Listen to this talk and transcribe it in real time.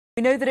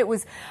We know that it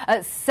was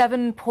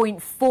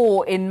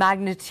 7.4 in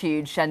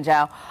magnitude,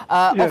 Shenzhou, Yes.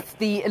 off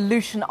the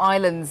Aleutian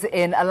Islands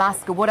in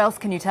Alaska. What else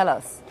can you tell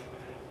us?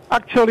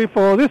 Actually,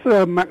 for this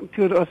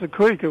magnitude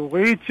earthquake,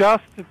 we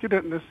just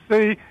didn't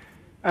see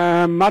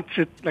much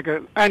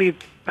any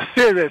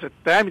serious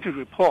damage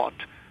report.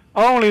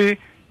 Only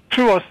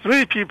 2 or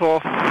 3 people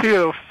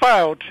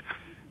felt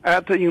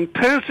at the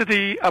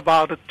intensity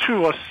about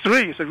 2 or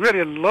 3. It's a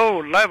really low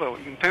level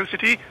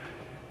intensity.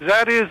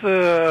 That is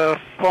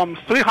from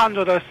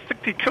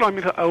 360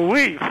 kilometers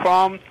away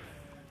from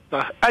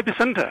the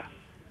epicenter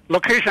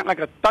location, like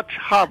a Dutch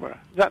harbor.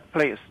 That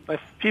place, the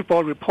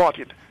people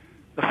reported.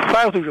 The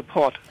failed to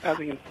report at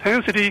the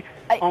intensity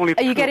only.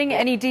 Are you getting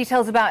any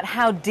details about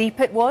how deep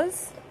it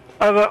was?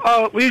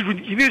 We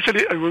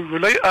initially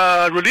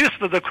released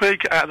the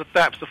quake at the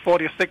depth of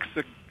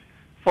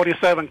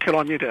 47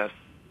 kilometers.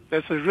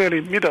 That's a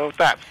really middle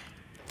depth.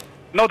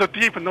 Not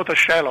deep, not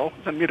shallow,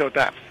 the middle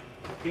depth.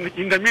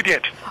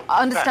 Intermediate.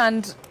 I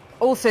understand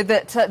also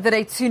that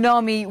a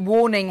tsunami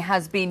warning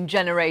has been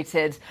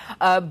generated,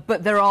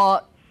 but there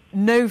are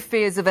no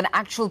fears of an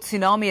actual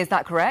tsunami. Is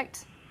that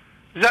correct?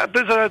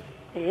 There's a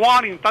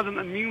warning doesn't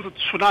mean the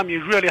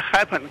tsunami really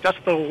happened. Just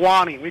a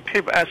warning. We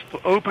keep us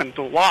open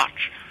to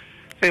watch,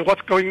 say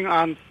what's going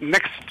on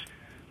next.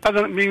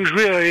 Doesn't mean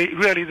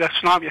really the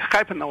tsunami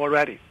happened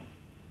already.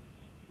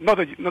 Not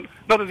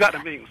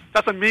that means.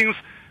 That means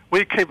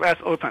we keep us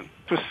open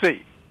to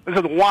see. This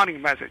is a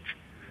warning message,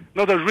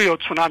 not a real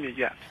tsunami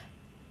yet.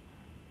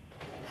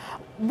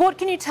 What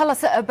can you tell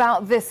us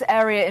about this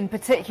area in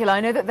particular? I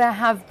know that there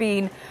have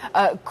been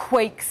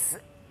quakes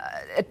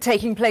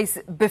taking place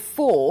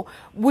before.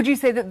 Would you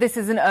say that this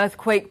is an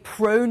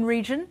earthquake-prone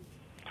region?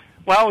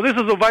 Well, this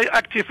is a very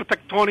active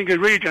tectonic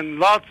region.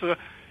 Lots of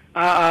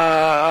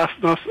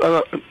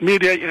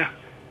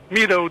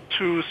middle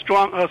to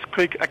strong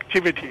earthquake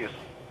activities.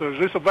 So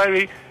this is a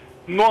very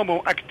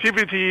normal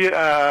activity, in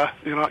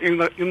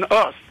the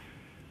earth.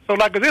 So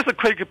like this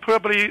quake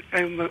probably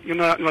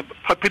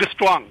pretty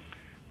strong,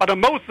 but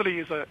mostly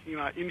is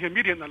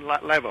intermediate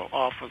level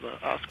of the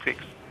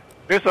earthquakes.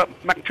 This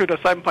magnitude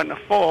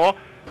 7.4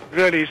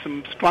 really is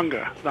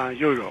stronger than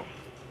usual.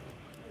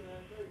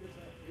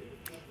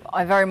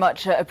 I very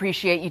much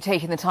appreciate you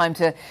taking the time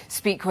to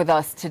speak with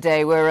us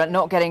today. We're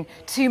not getting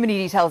too many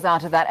details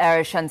out of that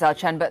area, Shenzhou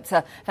Chen, but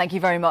thank you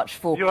very much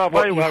for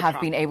what you have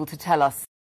been able to tell us.